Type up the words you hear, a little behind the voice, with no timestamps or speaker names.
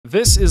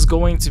This is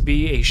going to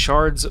be a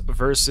shards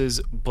versus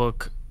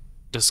book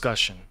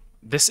discussion.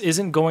 This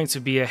isn't going to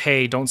be a,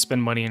 hey, don't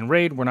spend money in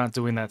raid. We're not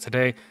doing that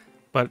today.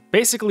 But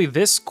basically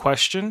this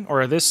question,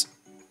 or this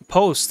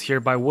post here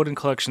by Wooden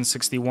Collection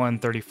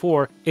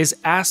 6134 is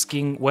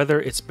asking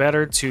whether it's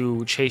better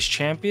to chase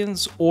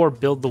champions or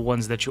build the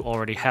ones that you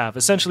already have.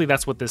 Essentially,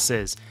 that's what this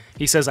is.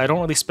 He says, I don't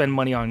really spend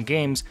money on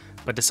games,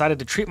 but decided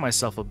to treat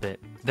myself a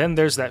bit. Then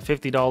there's that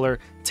 $50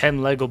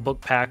 10 Lego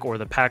book pack, or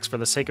the packs for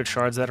the Sacred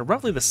Shards that are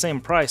roughly the same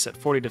price at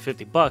 40 to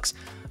 50 bucks.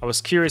 I was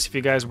curious if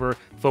you guys were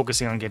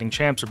focusing on getting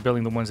champs or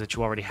building the ones that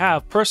you already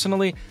have.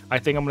 Personally, I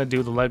think I'm going to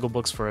do the Lego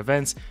books for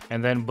events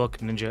and then book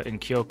Ninja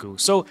and Kyoku.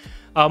 So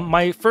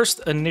my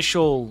first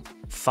initial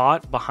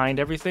thought behind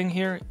everything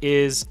here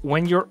is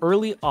when you're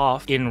early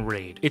off in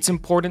raid, it's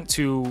important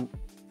to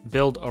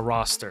build a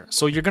roster.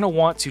 So you're going to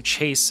want to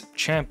chase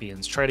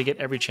champions, try to get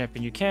every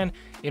champion you can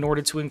in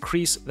order to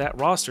increase that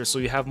roster so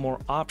you have more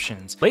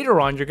options. Later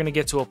on, you're going to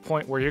get to a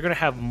point where you're going to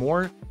have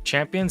more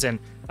champions, and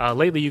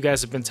lately you guys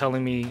have been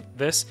telling me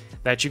this,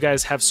 that you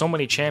guys have so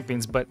many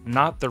champions but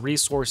not the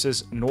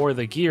resources nor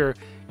the gear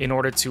in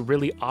order to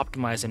really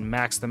optimize and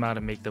max them out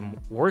and make them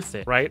worth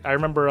it, right? I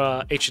remember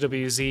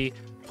HWZ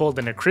pulled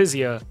an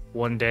Acrizia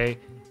one day,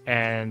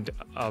 and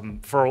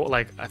for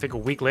like, I think a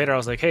week later, I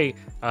was like, hey,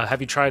 have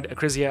you tried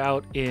Acrizia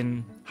out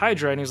in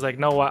Hydra? And he was like,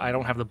 no, I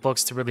don't have the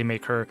books to really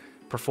make her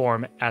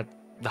perform at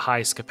the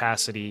highest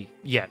capacity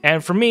yet.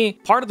 And for me,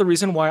 part of the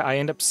reason why I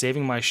end up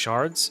saving my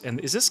shards, and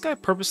is this guy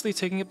purposely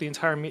taking up the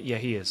entire Yeah,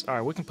 he is. All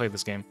right, we can play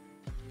this game.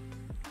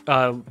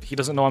 He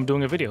doesn't know I'm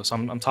doing a video, so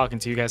I'm talking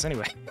to you guys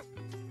anyway.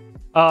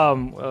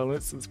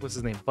 What's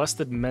his name?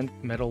 Busted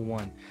Metal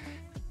 1.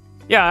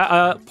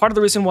 Yeah, part of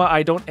the reason why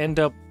I don't end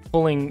up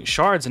pulling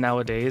shards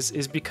nowadays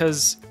is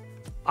because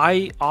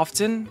I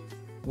often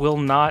will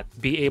not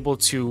be able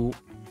to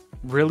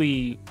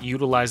really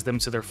utilize them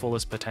to their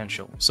fullest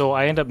potential. So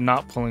I end up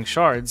not pulling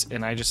shards,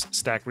 and I just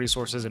stack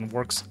resources and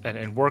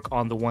work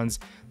on the ones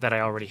that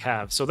I already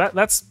have. So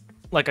that's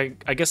like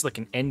I guess like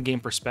an end game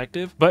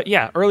perspective. But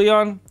yeah, early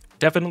on,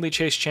 definitely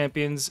chase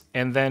champions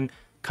and then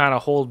kind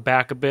of hold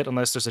back a bit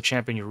unless there's a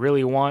champion you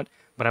really want.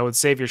 But I would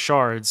save your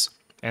shards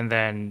and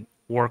then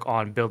work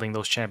on building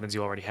those champions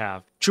you already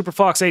have. Trooper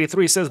Fox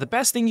 83 says the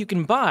best thing you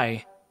can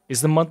buy is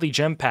the monthly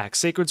gem pack.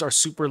 Sacreds are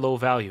super low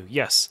value.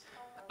 Yes.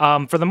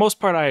 For the most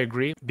part, I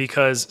agree,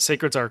 because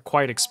sacreds are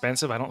quite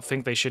expensive. I don't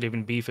think they should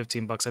even be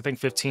 15 bucks. I think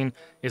 15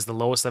 is the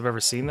lowest I've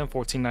ever seen them,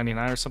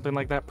 14.99 or something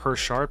like that per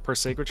shard, per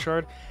sacred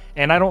shard.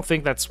 And I don't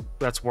think that's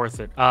worth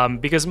it,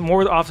 because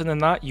more often than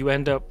not, you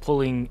end up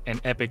pulling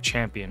an epic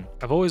champion.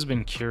 I've always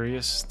been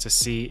curious to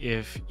see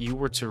if you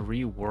were to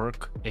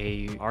rework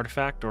a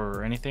artifact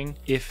or anything,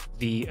 if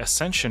the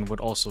ascension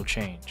would also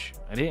change.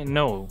 I didn't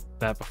know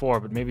that before,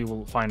 but maybe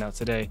we'll find out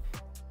today.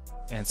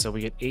 And so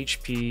we get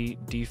HP,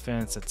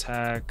 defense,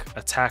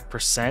 attack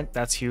percent.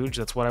 That's huge.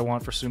 That's what I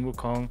want for Sun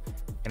Wukong.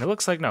 And it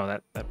looks like, no,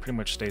 that pretty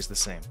much stays the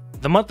same.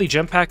 The monthly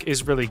gem pack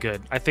is really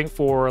good. I think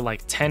for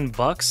like 10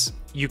 bucks,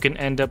 you can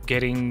end up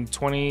getting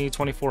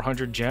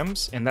 2,400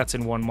 gems, and that's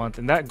in 1 month.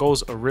 And that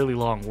goes a really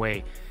long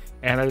way.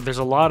 And there's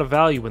a lot of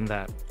value in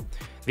that.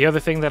 The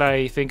other thing that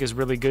I think is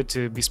really good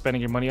to be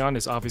spending your money on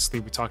is, obviously,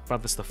 we talked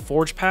about this, the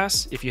Forge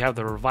Pass. If you have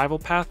the Revival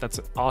Path, that's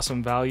an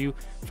awesome value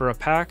for a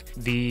pack.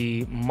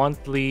 The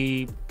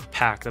monthly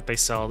pack that they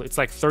sell, it's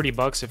like 30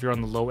 bucks if you're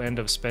on the low end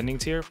of spending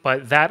tier,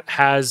 but that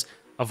has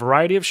a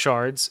variety of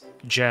shards,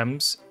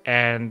 gems,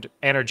 and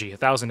energy,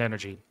 1,000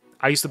 energy.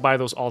 I used to buy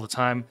those all the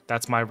time.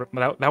 That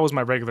was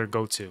my regular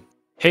go-to.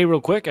 Hey, real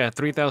quick, at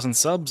 3,000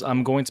 subs,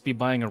 I'm going to be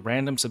buying a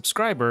random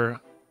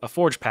subscriber a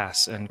Forge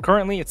Pass, and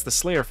currently it's the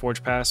Slayer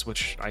Forge Pass,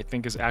 which I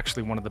think is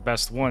actually one of the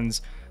best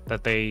ones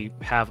that they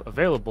have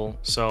available.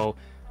 So,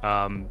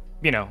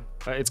 you know,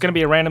 it's going to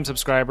be a random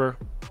subscriber,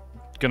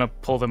 gonna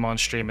pull them on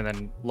stream and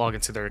then log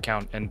into their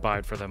account and buy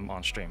it for them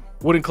on stream.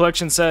 Wooden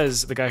Collection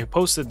says, the guy who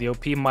posted the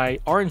OP, my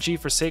RNG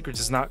for Sacreds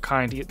is not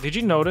kind. Did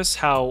you notice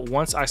how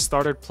once I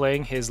started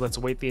playing his let's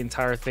wait the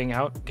entire thing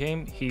out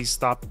game, he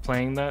stopped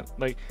playing that?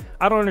 Like,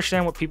 I don't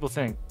understand what people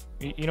think.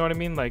 You know what I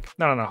mean? Like,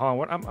 no,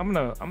 hold on. I'm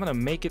gonna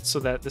make it so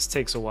that this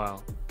takes a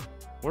while.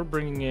 We're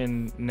bringing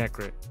in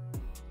Necrit.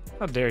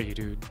 How dare you,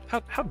 dude?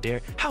 How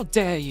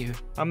dare you?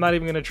 I'm not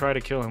even gonna try to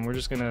kill him. We're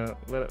just gonna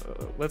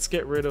let's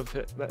get rid of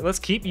it. Let's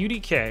keep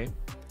UDK.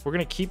 We're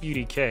gonna keep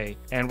UDK,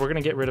 and we're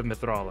gonna get rid of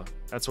Mithrala.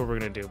 That's what we're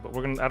gonna do. But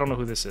I don't know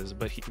who this is,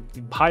 but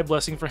high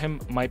blessing for him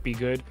might be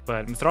good.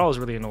 But Mithrala is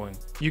really annoying.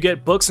 You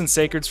get books and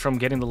sacreds from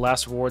getting the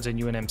last rewards in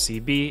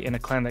UNMCB in a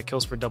clan that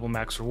kills for double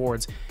max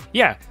rewards.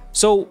 Yeah,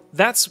 so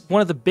that's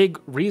one of the big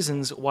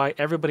reasons why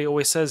everybody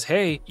always says,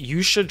 hey,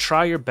 you should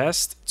try your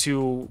best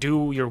to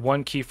do your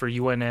 1 key for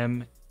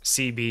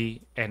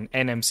UNMCB and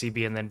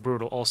NMCB and then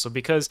Brutal also,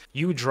 because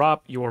you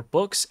drop your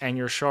books and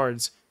your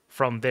shards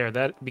from there.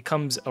 That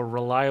becomes a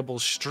reliable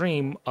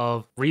stream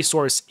of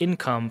resource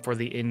income for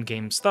the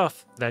in-game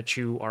stuff that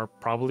you are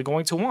probably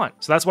going to want.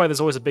 So that's why there's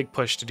always a big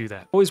push to do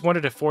that. Always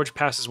wondered if Forge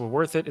Passes were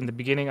worth it. In the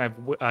beginning,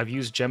 I've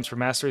used gems for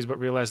masteries, but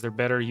realized they're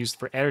better used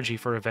for energy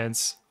for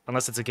events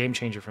unless it's a game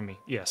changer for me.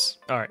 Yes.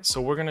 All right,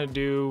 so we're gonna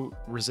do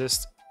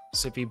resist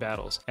Sippy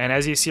battles. And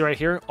as you see right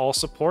here, all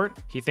support.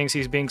 He thinks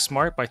he's being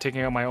smart by taking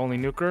out my only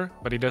nuker,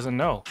 but he doesn't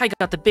know. I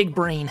got the big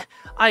brain.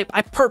 I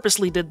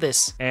purposely did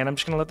this. And I'm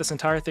just gonna let this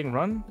entire thing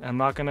run. I'm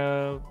not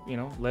gonna, you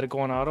know, let it go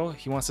on auto.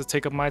 He wants to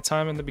take up my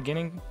time in the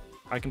beginning.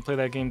 I can play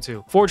that game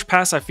too. Forge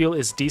Pass I feel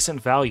is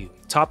decent value.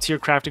 Top tier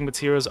crafting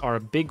materials are a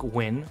big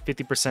win,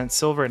 50%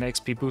 silver and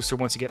XP booster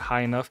once you get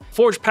high enough.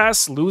 Forge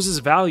Pass loses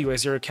value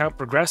as your account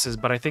progresses,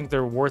 but I think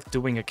they're worth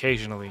doing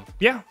occasionally.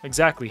 Yeah,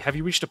 exactly. Have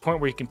you reached a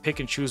point where you can pick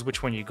and choose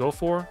which one you go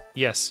for?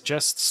 Yes,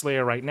 just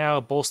Slayer right now.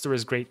 Bolster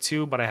is great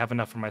too, but I have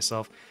enough for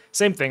myself.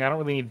 Same thing, I don't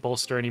really need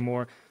Bolster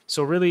anymore.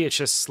 So really it's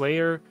just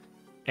Slayer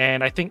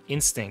and I think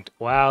Instinct.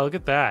 Wow, look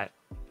at that.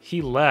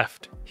 He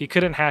left. He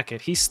couldn't hack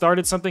it. He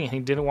started something and he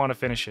didn't want to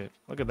finish it.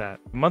 Look at that.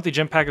 Monthly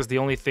gem pack is the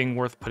only thing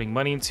worth putting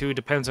money into.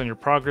 Depends on your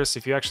progress.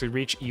 If you actually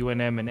reach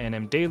UNM and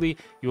NM daily,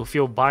 you'll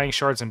feel buying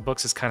shards and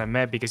books is kind of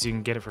meh because you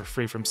can get it for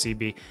free from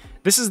CB.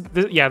 This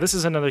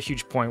is another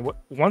huge point.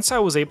 Once I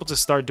was able to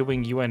start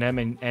doing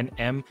UNM and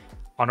NM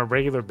on a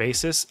regular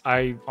basis,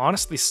 I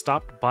honestly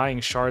stopped buying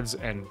shards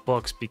and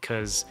books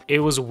because it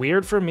was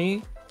weird for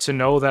me to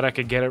know that I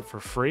could get it for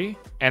free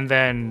and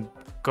then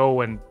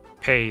go and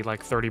pay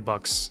like 30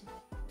 bucks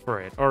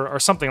for it or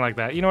something like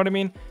that. You know what I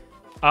mean?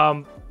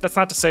 That's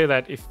not to say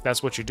that if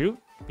that's what you do,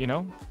 you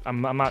know,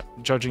 I'm not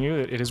judging you.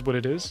 It is what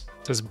it is.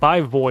 It says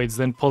buy voids,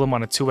 then pull them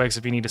on a 2x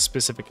if you need a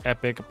specific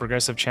epic, a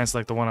progressive chance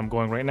like the one I'm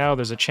going right now.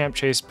 There's a champ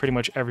chase pretty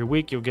much every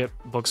week. You'll get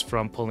books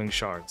from pulling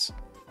shards.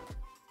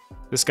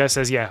 This guy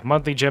says, yeah,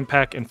 monthly gem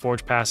pack and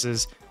forge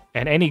passes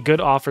and any good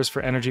offers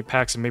for energy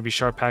packs and maybe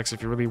shard packs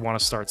if you really want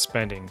to start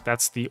spending.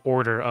 That's the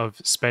order of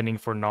spending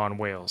for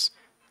non-whales.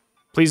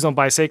 Please don't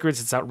buy sacreds.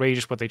 It's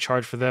outrageous what they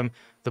charge for them.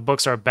 The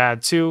books are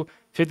bad too.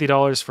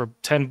 $50 for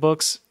 10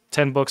 books.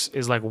 10 books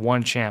is like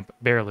one champ,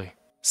 barely.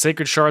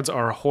 Sacred shards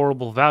are a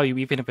horrible value.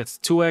 Even if it's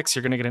 2x,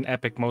 you're going to get an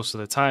epic most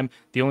of the time.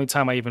 The only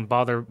time I even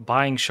bother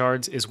buying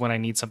shards is when I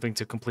need something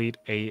to complete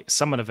a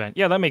summon event.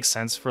 Yeah, that makes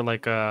sense for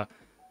like a,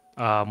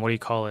 what do you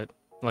call it?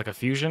 Like a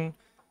fusion.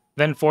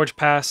 Then Forge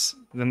Pass,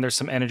 then there's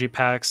some energy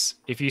packs.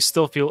 If you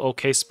still feel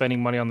okay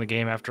spending money on the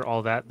game after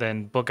all that,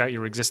 then book out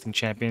your existing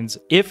champions.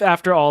 If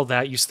after all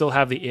that you still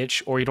have the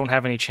itch or you don't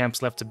have any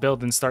champs left to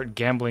build, then start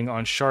gambling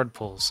on shard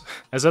pulls.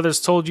 As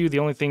others told you, the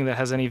only thing that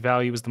has any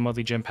value is the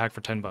monthly gem pack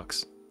for 10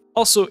 bucks.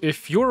 Also,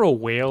 if you're a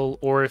whale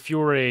or if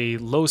you're a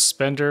low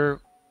spender,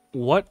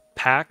 what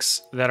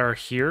packs that are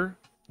here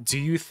do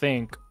you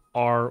think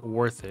are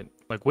worth it?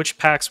 Like which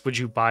packs would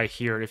you buy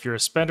here? If you're a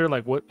spender,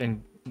 like what,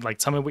 and like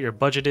tell me what your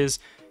budget is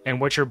and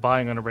what you're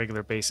buying on a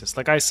regular basis.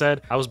 Like I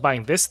said, I was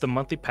buying this, the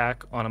monthly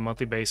pack, on a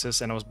monthly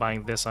basis, and I was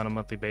buying this on a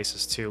monthly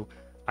basis too.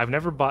 I've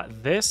never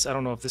bought this. I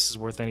don't know if this is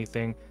worth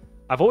anything.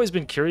 I've always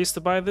been curious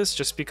to buy this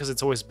just because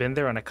it's always been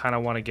there and I kind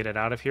of want to get it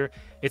out of here.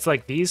 It's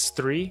like these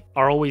three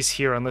are always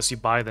here unless you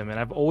buy them, and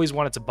I've always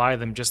wanted to buy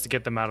them just to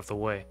get them out of the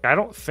way. I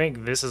don't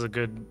think this is a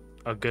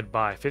good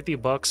buy. 50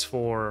 bucks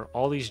for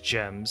all these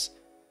gems.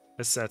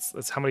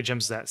 That's how many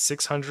gems is that?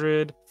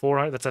 600,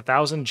 400, that's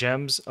 1,000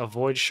 gems, a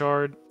void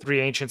shard, 3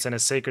 ancients, and a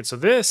sacred. So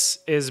this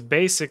is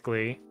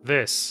basically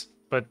this,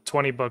 but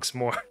 20 bucks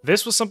more.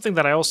 This was something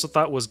that I also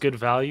thought was good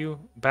value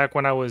back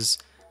when I was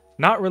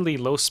not really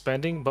low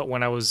spending, but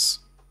when I was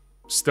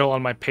still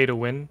on my pay to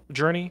win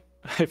journey,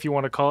 if you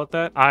want to call it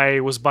that.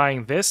 I was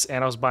buying this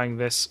and I was buying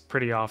this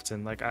pretty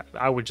often. Like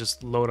I would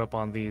just load up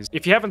on these.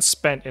 If you haven't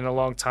spent in a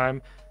long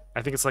time,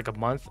 I think it's like a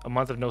month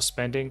of no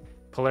spending,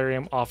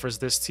 Polarium offers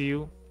this to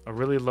you. A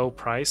really low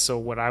price. So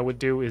what I would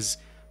do is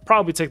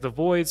probably take the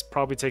voids,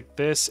 probably take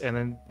this, and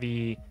then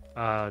the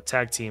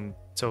tag team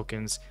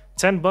tokens.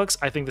 10 bucks.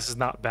 I think this is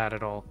not bad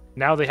at all.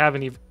 Now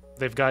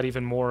they've got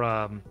even more.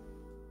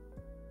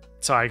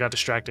 Sorry, I got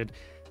distracted.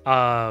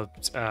 What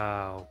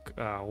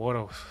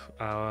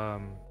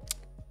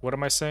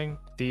am I saying?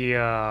 The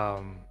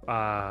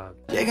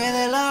Llegué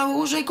del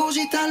abuso y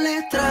cositas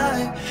les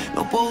trae.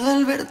 No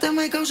poder verte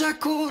me causa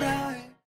coraje.